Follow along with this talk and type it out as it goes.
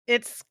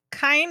It's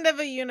kind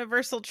of a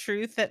universal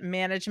truth that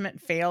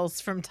management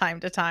fails from time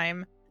to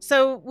time.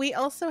 So we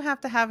also have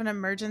to have an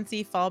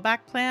emergency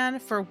fallback plan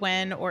for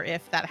when or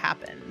if that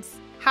happens.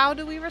 How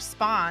do we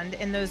respond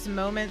in those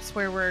moments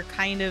where we're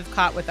kind of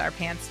caught with our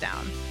pants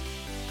down?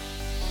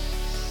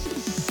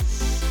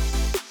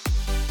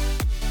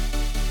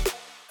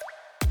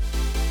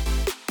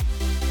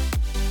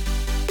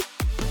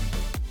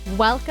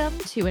 Welcome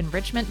to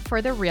Enrichment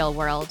for the Real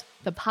World,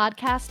 the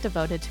podcast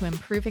devoted to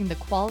improving the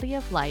quality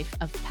of life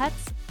of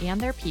pets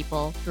and their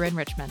people through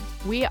enrichment.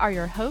 We are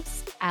your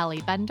hosts,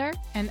 Allie Bender.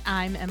 And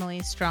I'm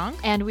Emily Strong.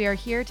 And we are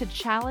here to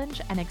challenge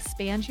and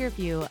expand your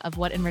view of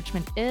what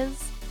enrichment is,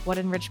 what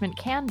enrichment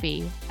can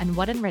be, and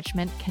what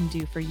enrichment can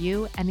do for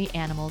you and the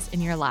animals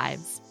in your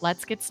lives.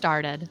 Let's get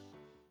started.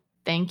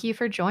 Thank you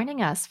for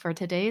joining us for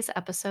today's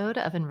episode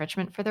of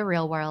Enrichment for the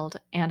Real World,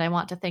 and I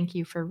want to thank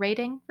you for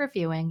rating,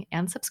 reviewing,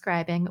 and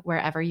subscribing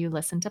wherever you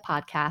listen to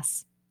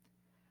podcasts.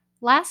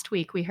 Last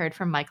week, we heard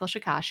from Michael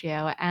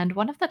Shikashio, and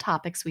one of the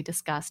topics we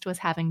discussed was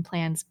having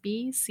plans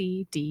B,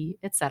 C, D,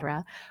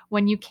 etc.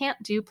 when you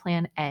can't do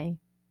plan A.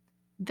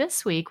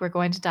 This week, we're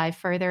going to dive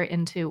further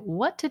into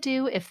what to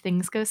do if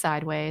things go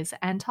sideways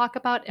and talk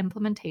about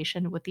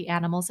implementation with the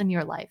animals in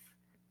your life.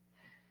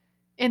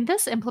 In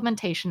this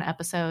implementation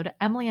episode,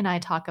 Emily and I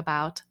talk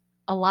about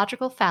a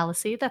logical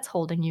fallacy that's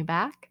holding you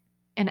back,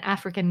 an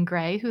African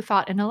gray who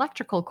thought an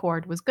electrical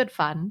cord was good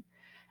fun,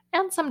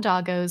 and some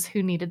doggos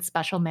who needed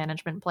special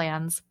management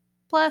plans.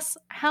 Plus,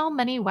 how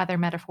many weather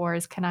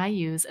metaphors can I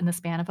use in the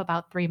span of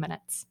about 3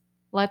 minutes?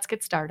 Let's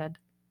get started.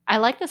 I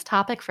like this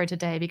topic for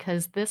today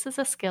because this is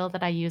a skill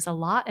that I use a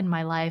lot in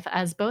my life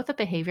as both a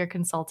behavior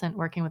consultant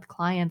working with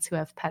clients who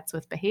have pets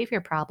with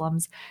behavior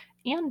problems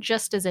and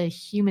just as a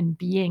human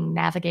being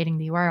navigating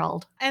the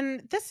world.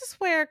 And this is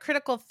where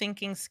critical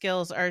thinking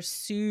skills are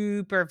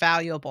super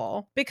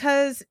valuable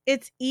because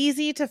it's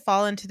easy to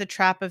fall into the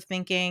trap of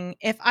thinking,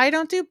 if I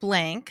don't do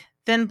blank,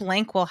 then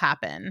blank will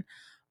happen.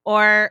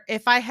 Or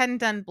if I hadn't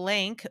done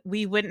blank,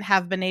 we wouldn't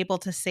have been able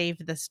to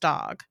save this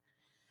dog.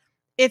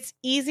 It's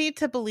easy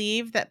to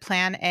believe that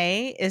plan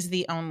A is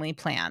the only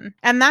plan.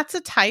 And that's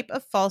a type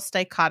of false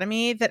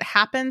dichotomy that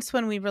happens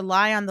when we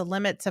rely on the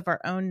limits of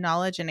our own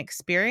knowledge and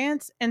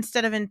experience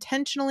instead of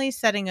intentionally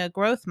setting a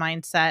growth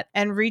mindset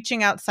and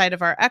reaching outside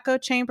of our echo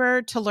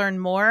chamber to learn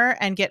more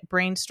and get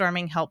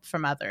brainstorming help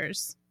from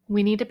others.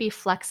 We need to be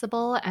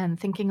flexible and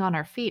thinking on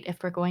our feet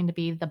if we're going to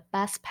be the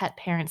best pet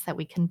parents that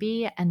we can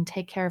be and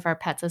take care of our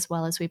pets as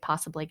well as we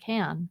possibly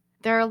can.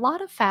 There are a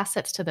lot of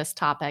facets to this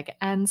topic,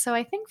 and so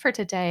I think for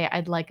today,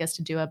 I'd like us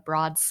to do a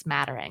broad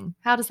smattering.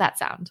 How does that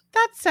sound?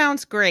 That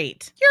sounds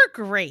great.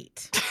 You're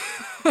great.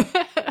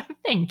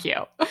 Thank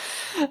you.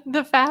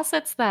 The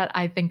facets that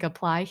I think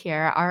apply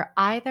here are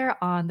either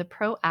on the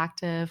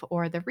proactive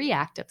or the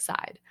reactive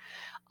side.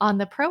 On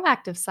the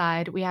proactive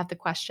side, we have the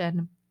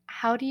question,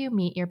 how do you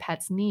meet your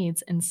pet's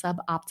needs in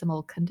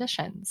suboptimal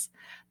conditions?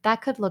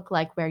 That could look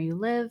like where you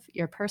live,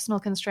 your personal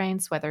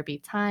constraints, whether it be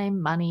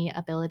time, money,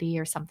 ability,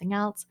 or something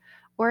else,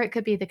 or it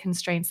could be the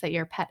constraints that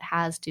your pet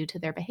has due to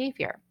their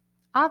behavior.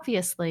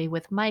 Obviously,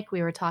 with Mike,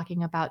 we were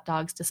talking about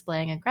dogs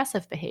displaying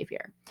aggressive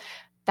behavior.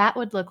 That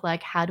would look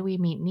like how do we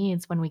meet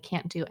needs when we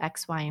can't do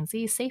X, Y, and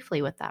Z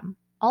safely with them.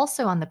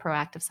 Also on the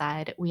proactive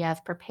side, we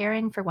have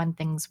preparing for when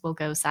things will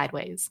go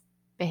sideways.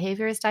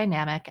 Behavior is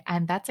dynamic,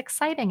 and that's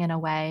exciting in a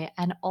way,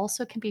 and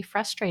also can be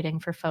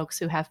frustrating for folks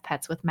who have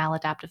pets with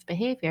maladaptive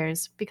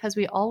behaviors because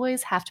we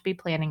always have to be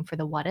planning for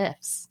the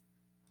what-ifs.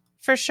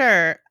 For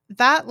sure.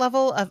 That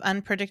level of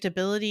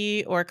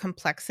unpredictability or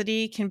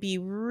complexity can be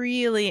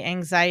really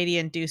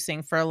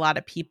anxiety-inducing for a lot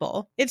of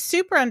people. It's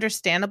super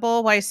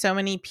understandable why so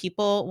many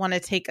people want to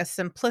take a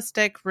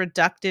simplistic,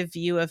 reductive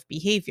view of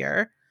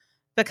behavior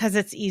because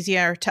it's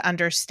easier to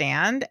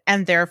understand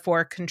and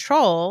therefore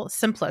control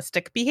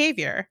simplistic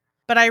behavior.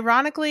 But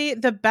ironically,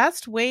 the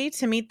best way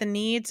to meet the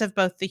needs of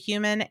both the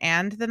human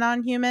and the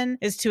non-human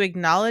is to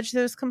acknowledge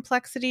those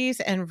complexities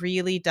and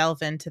really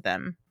delve into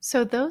them.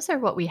 So those are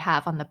what we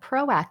have on the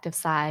proactive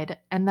side.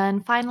 And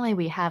then finally,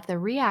 we have the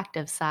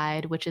reactive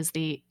side, which is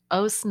the,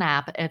 oh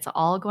snap, it's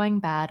all going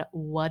bad.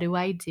 What do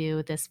I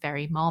do this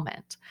very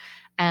moment?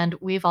 And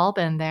we've all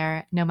been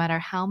there, no matter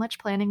how much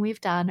planning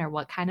we've done or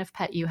what kind of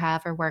pet you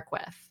have or work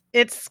with.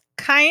 It's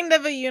kind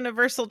of a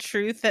universal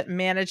truth that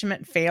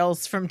management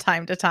fails from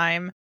time to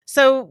time.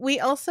 So we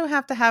also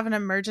have to have an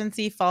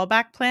emergency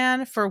fallback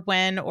plan for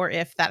when or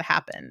if that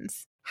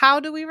happens. How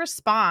do we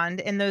respond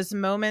in those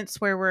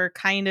moments where we're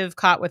kind of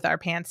caught with our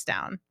pants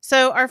down?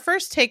 So our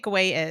first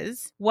takeaway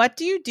is, what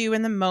do you do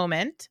in the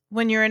moment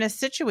when you're in a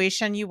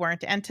situation you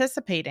weren't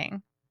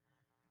anticipating?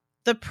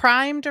 The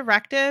prime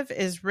directive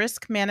is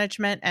risk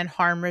management and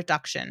harm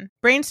reduction.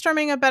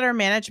 Brainstorming a better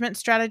management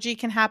strategy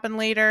can happen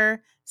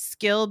later.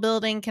 Skill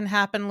building can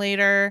happen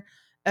later.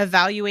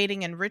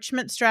 Evaluating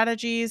enrichment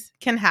strategies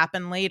can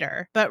happen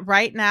later. But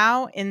right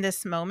now, in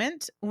this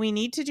moment, we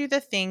need to do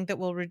the thing that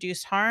will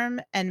reduce harm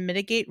and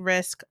mitigate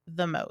risk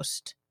the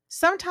most.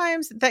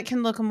 Sometimes that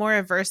can look more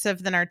aversive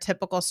than our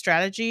typical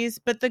strategies,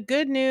 but the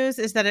good news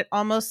is that it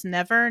almost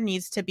never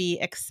needs to be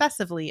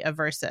excessively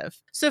aversive.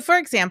 So, for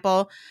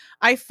example,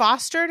 I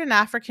fostered an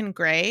African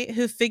gray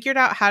who figured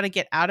out how to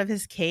get out of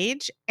his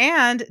cage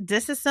and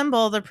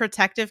disassemble the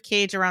protective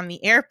cage around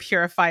the air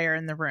purifier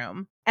in the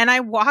room. And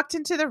I walked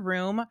into the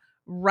room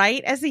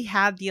right as he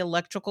had the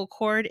electrical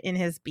cord in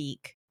his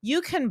beak.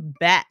 You can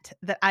bet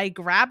that I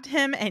grabbed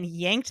him and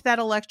yanked that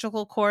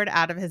electrical cord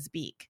out of his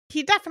beak.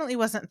 He definitely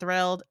wasn't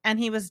thrilled, and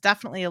he was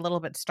definitely a little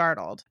bit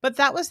startled, but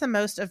that was the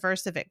most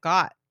aversive it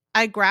got.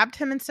 I grabbed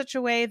him in such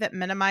a way that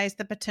minimized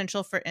the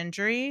potential for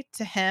injury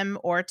to him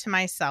or to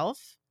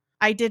myself.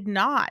 I did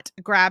not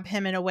grab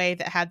him in a way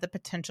that had the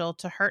potential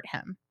to hurt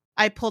him.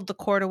 I pulled the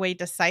cord away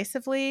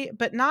decisively,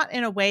 but not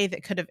in a way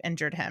that could have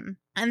injured him.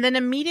 And then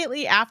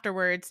immediately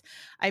afterwards,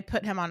 I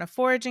put him on a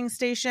foraging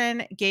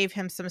station, gave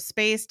him some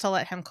space to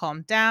let him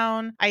calm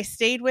down. I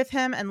stayed with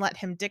him and let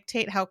him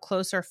dictate how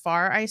close or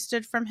far I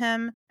stood from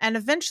him. And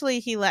eventually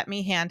he let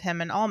me hand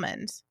him an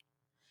almond.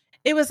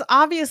 It was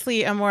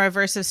obviously a more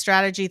aversive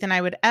strategy than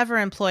I would ever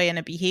employ in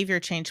a behavior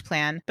change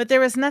plan, but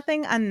there was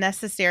nothing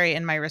unnecessary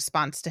in my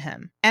response to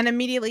him. And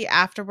immediately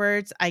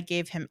afterwards, I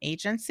gave him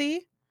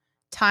agency,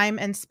 time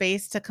and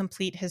space to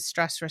complete his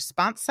stress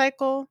response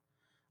cycle,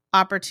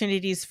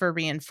 opportunities for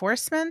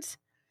reinforcement,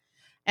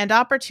 and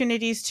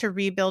opportunities to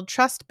rebuild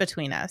trust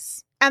between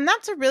us. And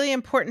that's a really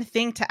important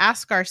thing to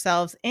ask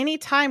ourselves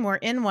anytime we're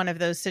in one of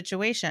those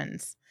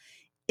situations.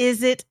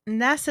 Is it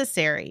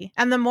necessary?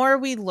 And the more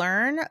we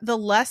learn, the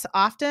less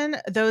often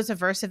those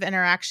aversive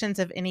interactions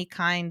of any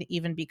kind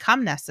even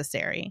become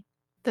necessary.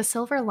 The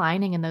silver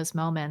lining in those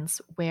moments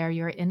where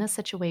you're in a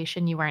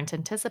situation you weren't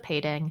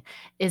anticipating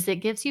is it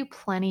gives you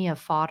plenty of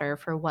fodder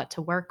for what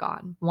to work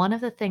on. One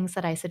of the things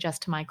that I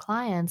suggest to my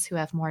clients who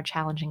have more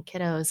challenging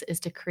kiddos is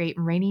to create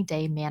rainy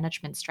day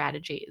management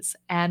strategies.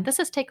 And this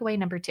is takeaway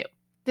number 2.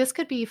 This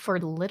could be for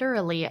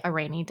literally a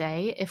rainy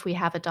day if we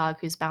have a dog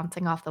who's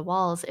bouncing off the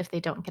walls if they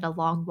don't get a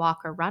long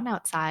walk or run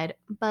outside,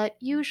 but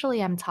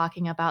usually I'm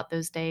talking about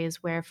those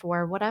days where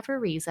for whatever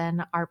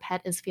reason our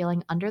pet is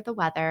feeling under the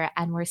weather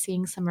and we're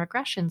seeing some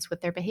regressions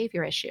with their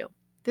behavior issue.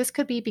 This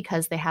could be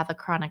because they have a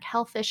chronic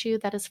health issue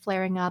that is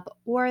flaring up,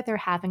 or they're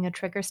having a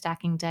trigger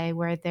stacking day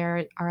where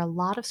there are a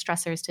lot of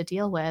stressors to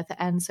deal with,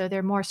 and so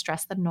they're more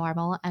stressed than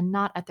normal and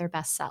not at their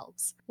best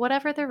selves.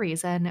 Whatever the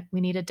reason,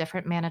 we need a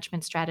different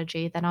management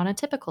strategy than on a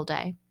typical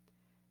day.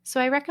 So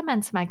I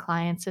recommend to my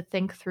clients to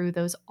think through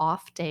those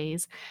off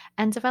days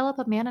and develop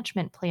a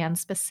management plan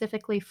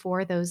specifically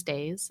for those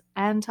days,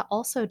 and to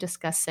also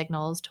discuss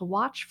signals to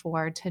watch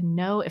for to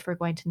know if we're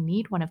going to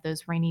need one of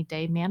those rainy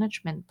day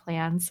management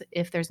plans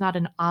if there's not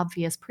an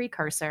obvious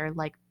precursor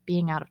like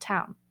being out of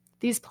town.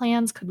 These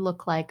plans could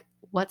look like,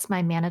 what's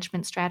my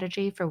management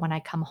strategy for when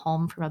I come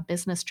home from a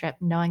business trip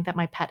knowing that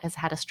my pet has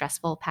had a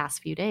stressful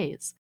past few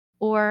days?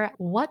 Or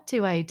what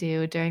do I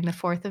do during the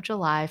 4th of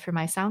July for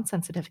my sound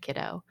sensitive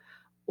kiddo?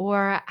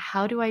 Or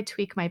how do I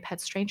tweak my pet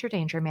stranger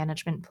danger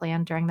management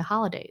plan during the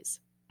holidays?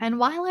 And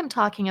while I'm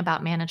talking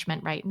about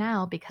management right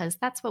now, because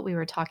that's what we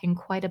were talking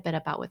quite a bit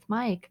about with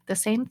Mike, the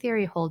same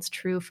theory holds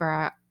true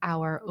for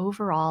our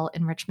overall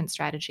enrichment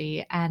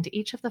strategy and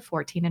each of the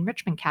 14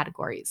 enrichment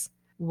categories.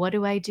 What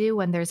do I do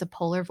when there's a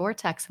polar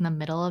vortex in the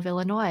middle of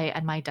Illinois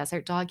and my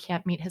desert dog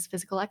can't meet his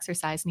physical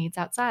exercise needs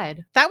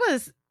outside? That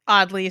was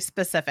oddly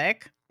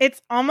specific.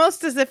 It's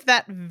almost as if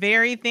that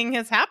very thing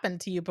has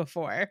happened to you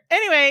before.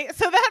 Anyway,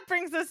 so that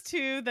brings us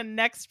to the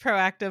next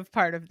proactive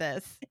part of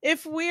this.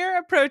 If we're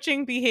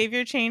approaching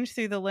behavior change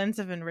through the lens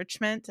of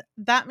enrichment,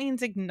 that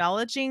means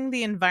acknowledging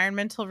the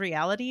environmental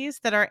realities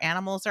that our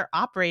animals are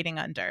operating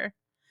under.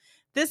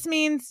 This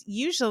means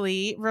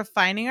usually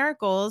refining our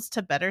goals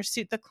to better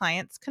suit the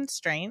client's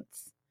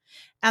constraints,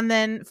 and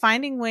then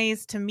finding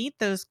ways to meet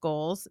those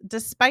goals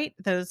despite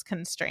those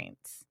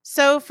constraints.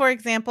 So, for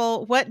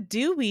example, what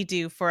do we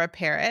do for a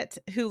parrot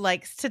who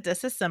likes to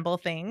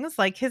disassemble things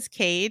like his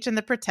cage and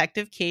the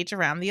protective cage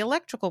around the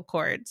electrical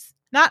cords?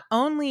 Not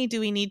only do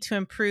we need to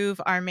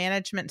improve our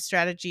management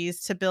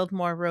strategies to build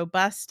more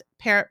robust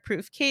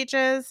parrot-proof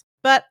cages,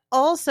 but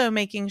also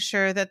making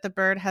sure that the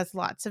bird has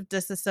lots of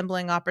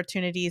disassembling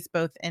opportunities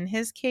both in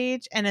his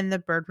cage and in the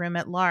bird room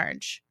at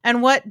large.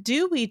 And what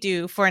do we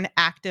do for an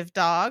active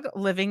dog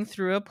living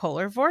through a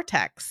polar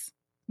vortex?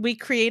 We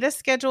create a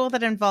schedule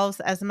that involves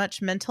as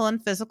much mental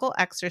and physical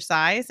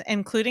exercise,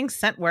 including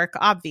scent work,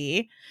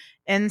 obvi,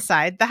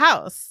 inside the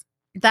house.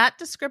 That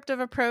descriptive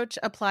approach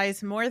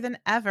applies more than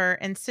ever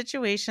in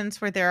situations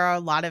where there are a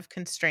lot of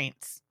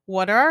constraints.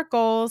 What are our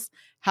goals?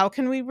 How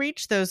can we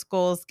reach those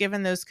goals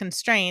given those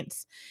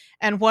constraints?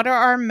 And what are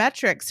our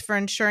metrics for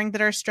ensuring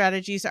that our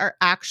strategies are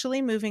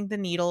actually moving the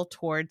needle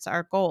towards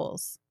our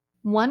goals?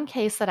 One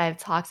case that I've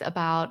talked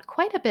about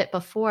quite a bit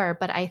before,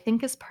 but I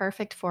think is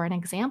perfect for an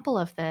example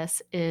of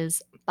this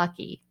is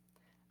Bucky.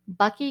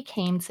 Bucky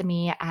came to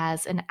me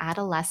as an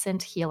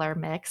adolescent healer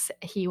mix.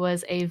 He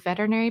was a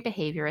veterinary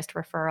behaviorist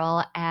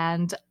referral,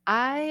 and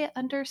I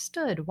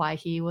understood why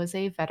he was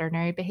a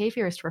veterinary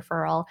behaviorist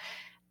referral.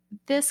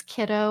 This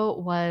kiddo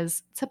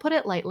was, to put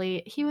it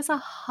lightly, he was a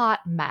hot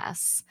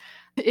mess.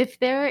 If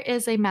there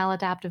is a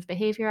maladaptive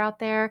behavior out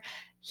there,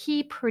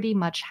 he pretty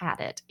much had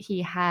it.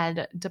 He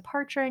had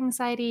departure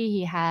anxiety.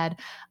 He had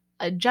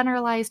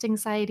generalized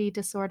anxiety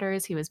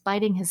disorders. He was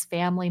biting his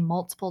family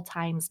multiple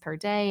times per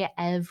day,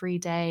 every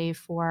day,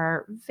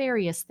 for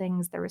various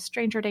things. There was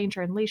stranger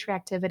danger and leash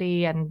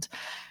reactivity, and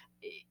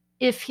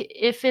if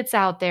it's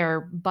out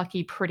there,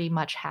 Bucky pretty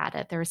much had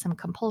it. There were some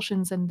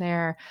compulsions in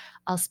there.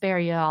 I'll spare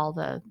you all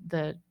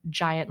the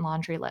giant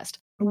laundry list.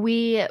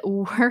 We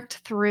worked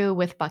through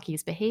with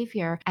Bucky's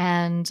behavior,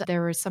 and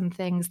there were some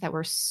things that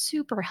were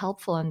super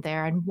helpful in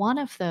there. And one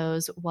of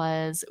those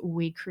was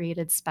we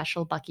created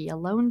special Bucky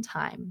alone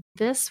time.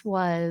 This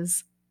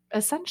was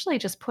essentially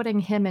just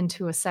putting him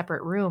into a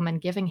separate room and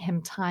giving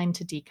him time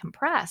to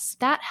decompress.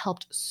 That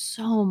helped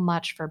so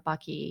much for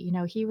Bucky. You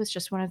know, he was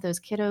just one of those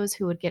kiddos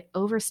who would get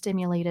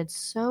overstimulated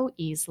so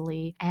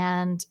easily,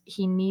 and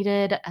he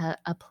needed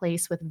a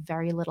place with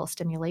very little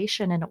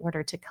stimulation in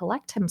order to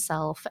collect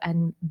himself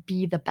and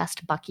be the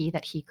best Bucky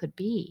that he could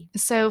be.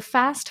 So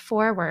fast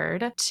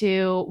forward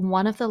to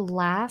one of the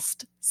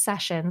last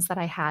sessions that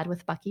I had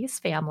with Bucky's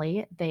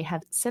family. They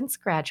have since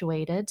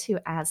graduated to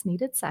as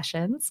needed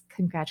sessions.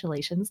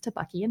 Congratulations to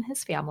Bucky and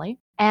his family.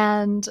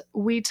 And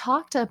we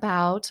talked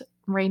about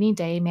rainy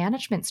day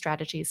management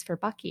strategies for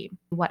Bucky.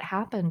 What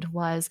happened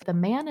was the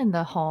man in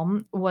the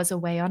home was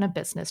away on a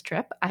business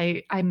trip.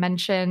 I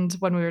mentioned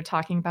when we were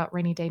talking about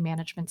rainy day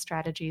management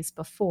strategies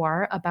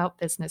before about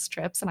business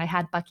trips, and I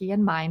had Bucky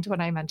in mind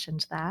when I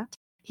mentioned that.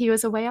 He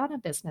was away on a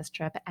business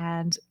trip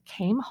and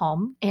came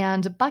home,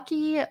 and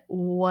Bucky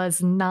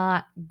was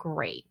not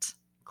great.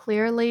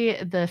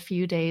 Clearly, the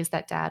few days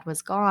that Dad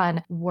was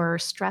gone were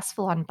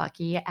stressful on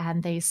Bucky,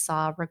 and they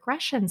saw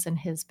regressions in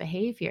his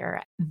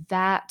behavior.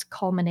 That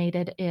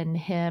culminated in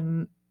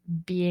him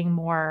being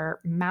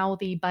more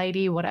mouthy,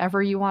 bitey,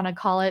 whatever you want to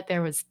call it.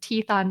 There was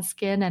teeth on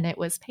skin and it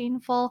was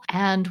painful.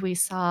 And we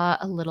saw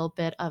a little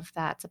bit of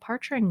that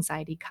departure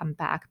anxiety come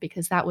back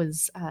because that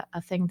was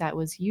a thing that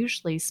was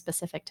usually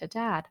specific to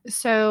Dad.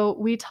 So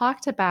we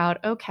talked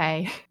about,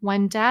 okay,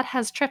 when Dad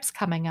has trips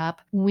coming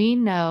up, we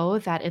know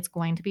that it's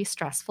going to be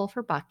stressful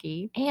for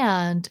Bucky,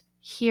 and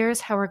here's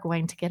how we're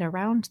going to get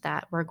around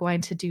that. We're going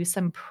to do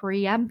some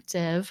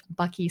preemptive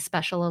Bucky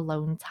special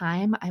alone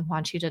time. I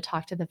want you to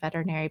talk to the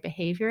veterinary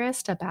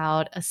behaviorist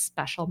about a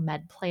special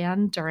med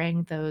plan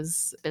during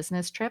those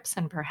business trips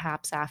and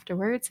perhaps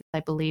afterwards. I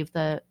believe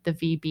the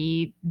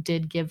VB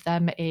did give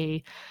them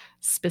a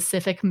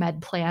specific med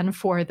plan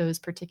for those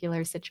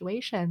particular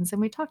situations.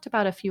 And we talked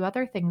about a few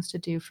other things to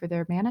do for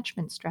their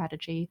management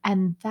strategy.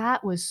 And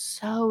that was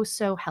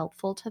so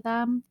helpful to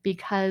them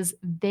because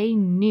they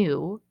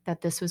knew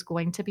that this was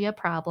going to be a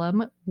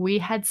problem. We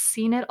had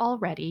seen it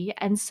already.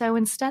 And so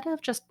instead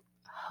of just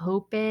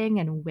hoping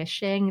and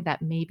wishing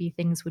that maybe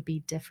things would be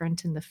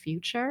different in the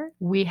future,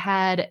 we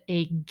had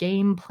a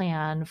game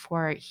plan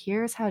for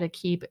here's how to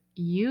keep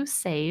you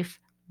safe,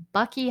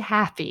 Bucky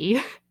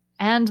happy,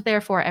 and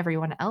therefore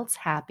everyone else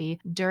happy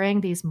during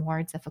these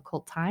more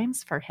difficult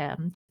times for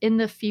him. In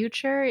the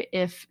future,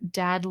 if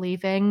Dad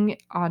leaving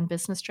on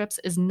business trips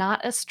is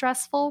not as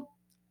stressful,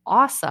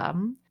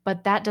 awesome.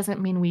 But that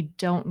doesn't mean we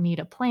don't need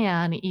a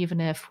plan,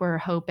 even if we're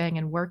hoping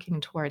and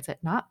working towards it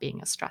not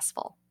being as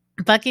stressful.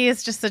 Bucky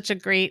is just such a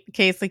great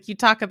case. Like, you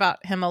talk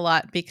about him a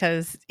lot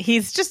because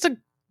he's just a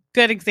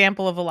good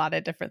example of a lot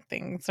of different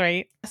things,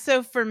 right?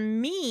 So for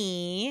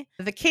me,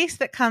 the case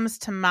that comes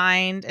to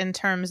mind in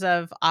terms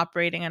of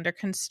operating under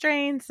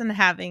constraints and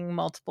having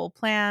multiple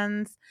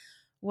plans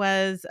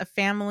was a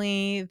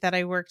family that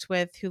I worked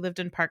with who lived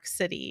in Park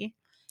City.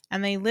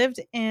 And they lived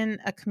in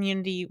a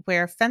community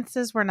where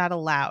fences were not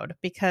allowed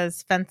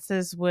because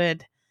fences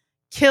would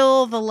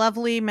kill the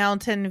lovely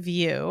mountain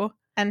view.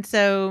 And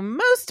so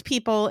most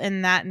people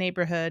in that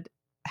neighborhood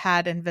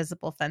had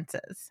invisible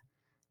fences.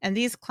 And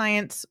these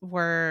clients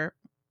were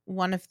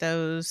one of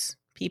those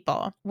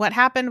people. What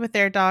happened with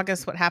their dog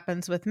is what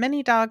happens with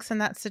many dogs in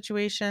that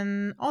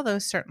situation, although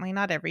certainly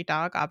not every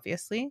dog,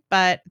 obviously.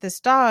 But this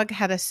dog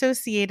had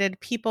associated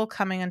people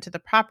coming onto the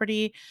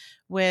property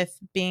with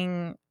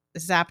being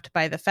zapped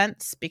by the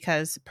fence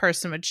because a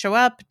person would show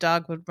up,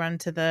 dog would run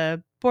to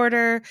the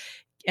border,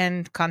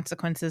 and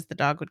consequences, the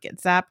dog would get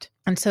zapped.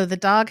 And so the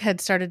dog had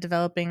started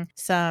developing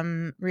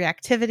some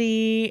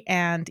reactivity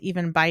and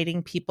even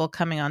biting people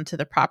coming onto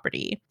the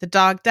property. The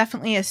dog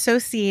definitely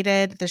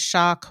associated the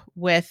shock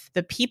with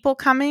the people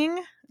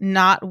coming,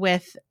 not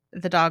with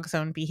the dog's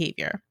own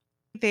behavior.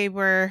 They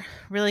were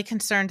really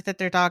concerned that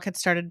their dog had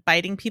started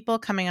biting people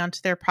coming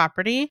onto their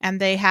property, and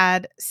they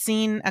had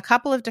seen a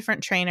couple of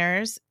different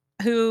trainers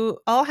who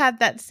all had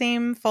that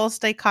same false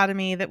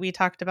dichotomy that we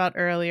talked about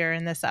earlier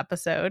in this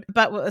episode.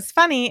 But what was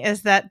funny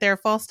is that their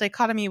false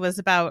dichotomy was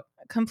about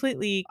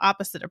completely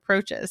opposite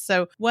approaches.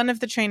 So one of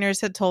the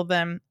trainers had told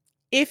them,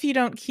 if you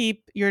don't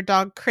keep your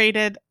dog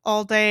crated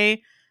all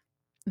day,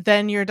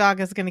 then your dog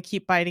is going to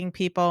keep biting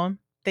people.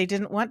 They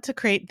didn't want to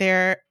create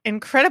their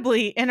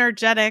incredibly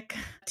energetic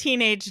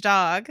teenage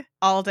dog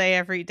all day,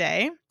 every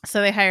day.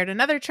 So they hired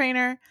another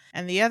trainer,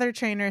 and the other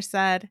trainer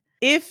said,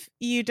 if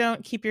you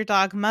don't keep your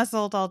dog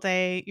muzzled all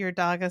day, your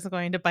dog is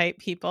going to bite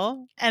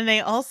people. And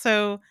they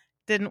also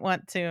didn't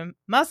want to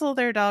muzzle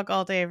their dog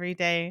all day, every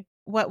day.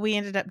 What we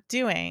ended up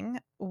doing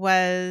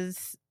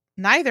was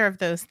neither of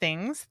those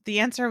things.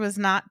 The answer was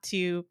not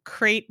to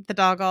crate the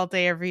dog all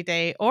day, every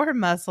day, or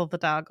muzzle the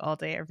dog all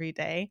day, every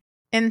day.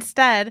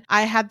 Instead,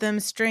 I had them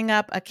string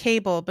up a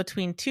cable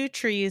between two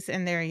trees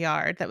in their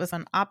yard that was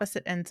on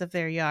opposite ends of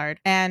their yard.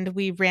 And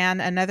we ran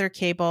another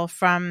cable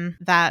from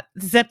that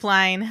zip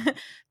line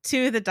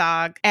to the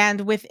dog.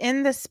 And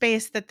within the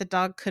space that the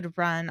dog could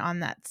run on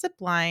that zip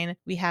line,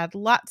 we had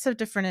lots of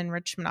different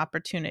enrichment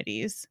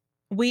opportunities.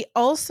 We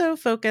also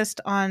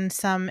focused on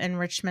some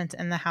enrichment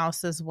in the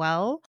house as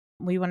well.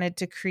 We wanted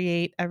to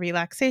create a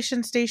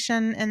relaxation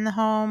station in the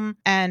home,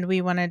 and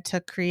we wanted to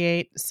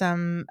create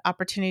some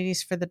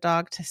opportunities for the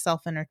dog to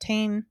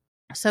self-entertain.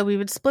 So we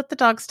would split the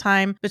dog's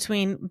time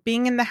between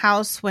being in the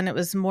house when it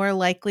was more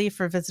likely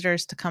for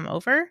visitors to come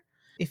over.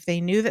 If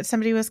they knew that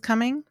somebody was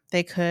coming,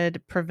 they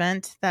could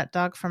prevent that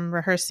dog from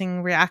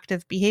rehearsing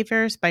reactive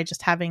behaviors by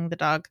just having the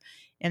dog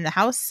in the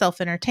house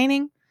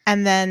self-entertaining.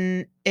 And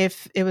then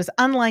if it was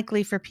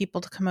unlikely for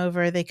people to come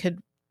over, they could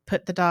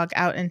put the dog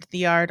out into the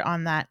yard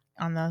on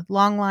the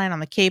long line, on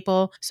the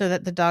cable, so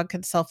that the dog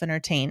could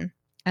self-entertain.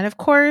 And of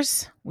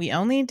course, we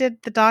only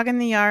did the dog in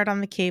the yard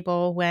on the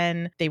cable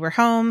when they were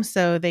home,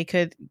 so they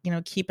could,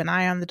 keep an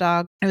eye on the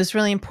dog. It was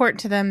really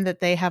important to them that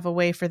they have a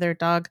way for their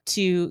dog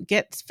to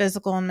get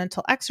physical and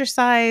mental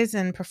exercise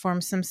and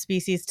perform some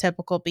species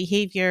typical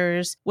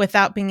behaviors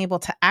without being able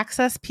to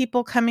access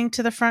people coming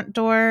to the front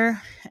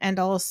door, and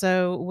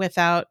also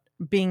without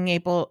being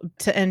able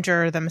to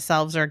injure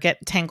themselves or get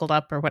tangled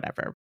up or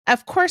whatever.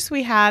 Of course,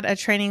 we had a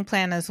training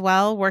plan as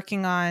well,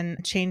 working on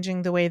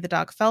changing the way the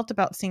dog felt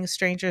about seeing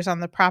strangers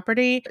on the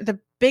property. The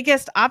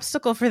biggest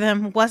obstacle for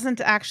them wasn't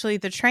actually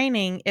the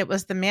training, it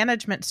was the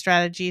management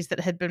strategies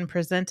that had been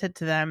presented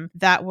to them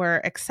that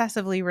were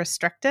excessively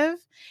restrictive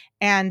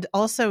and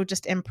also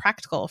just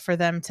impractical for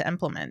them to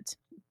implement.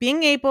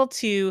 Being able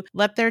to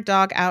let their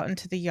dog out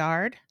into the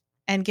yard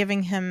and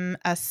giving him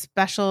a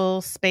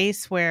special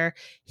space where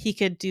he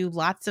could do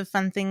lots of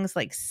fun things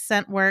like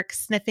scent work,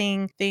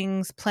 sniffing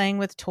things, playing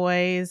with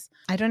toys.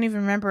 I don't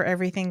even remember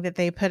everything that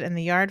they put in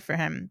the yard for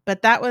him,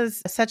 but that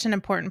was such an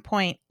important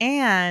point.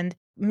 And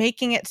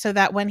making it so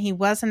that when he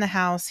was in the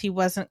house, he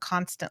wasn't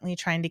constantly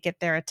trying to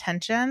get their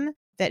attention,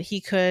 that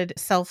he could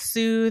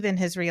self-soothe in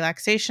his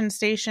relaxation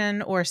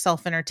station or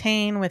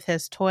self-entertain with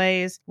his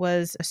toys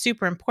was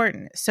super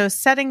important. So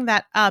setting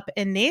that up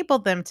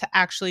enabled them to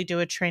actually do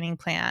a training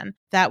plan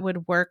that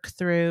would work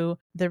through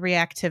the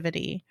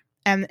reactivity.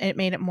 And it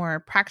made it more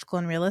practical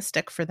and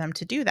realistic for them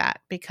to do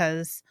that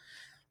because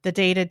the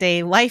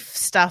day-to-day life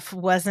stuff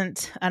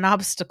wasn't an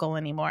obstacle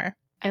anymore.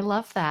 I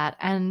love that.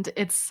 And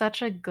it's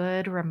such a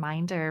good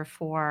reminder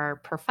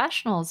for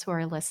professionals who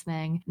are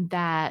listening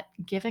that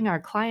giving our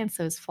clients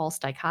those false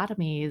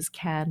dichotomies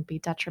can be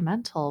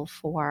detrimental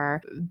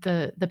for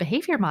the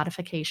behavior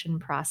modification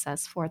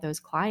process for those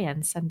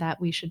clients, and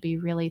that we should be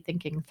really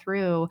thinking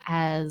through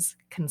as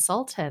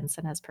consultants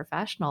and as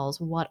professionals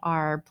what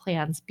are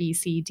plans B,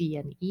 C, D,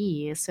 and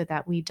E so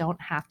that we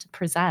don't have to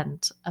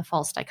present a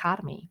false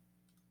dichotomy.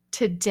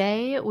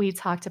 Today, we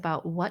talked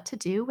about what to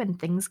do when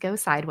things go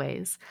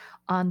sideways.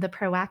 On the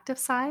proactive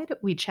side,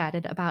 we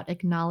chatted about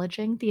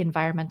acknowledging the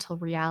environmental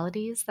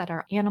realities that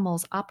our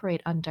animals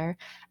operate under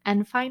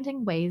and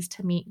finding ways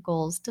to meet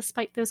goals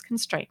despite those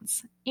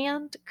constraints,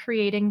 and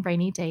creating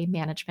rainy day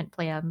management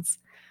plans.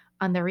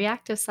 On the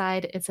reactive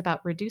side, it's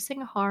about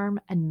reducing harm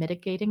and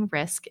mitigating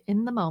risk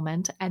in the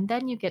moment, and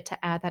then you get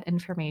to add that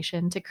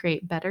information to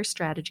create better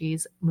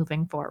strategies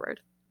moving forward.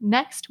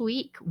 Next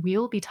week,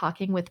 we'll be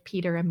talking with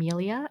Peter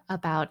Amelia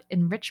about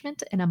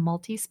enrichment in a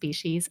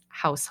multi-species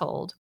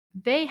household.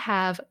 They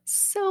have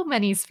so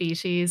many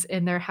species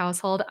in their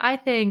household. I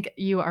think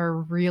you are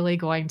really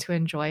going to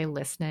enjoy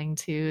listening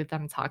to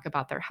them talk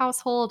about their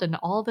household and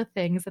all the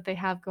things that they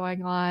have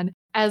going on.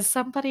 As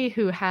somebody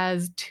who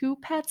has 2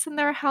 pets in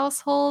their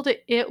household,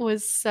 it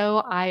was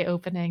so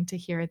eye-opening to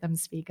hear them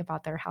speak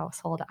about their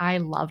household. I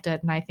loved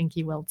it, and I think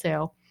you will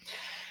too.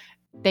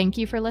 Thank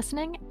you for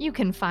listening. You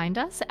can find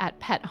us at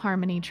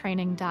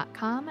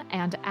petharmonytraining.com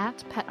and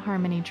at Pet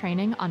Harmony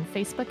Training on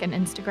Facebook and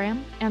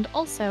Instagram, and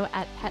also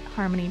at Pet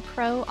Harmony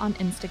Pro on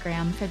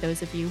Instagram for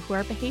those of you who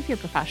are behavior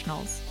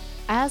professionals.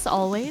 As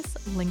always,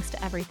 links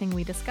to everything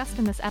we discussed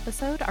in this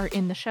episode are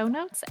in the show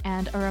notes,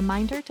 and a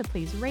reminder to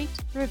please rate,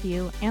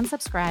 review, and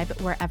subscribe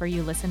wherever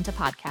you listen to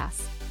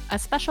podcasts. A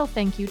special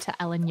thank you to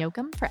Ellen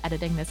Yoakum for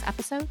editing this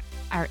episode.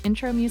 Our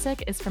intro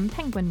music is from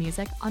Penguin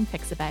Music on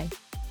Pixabay.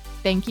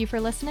 Thank you for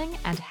listening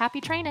and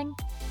happy training!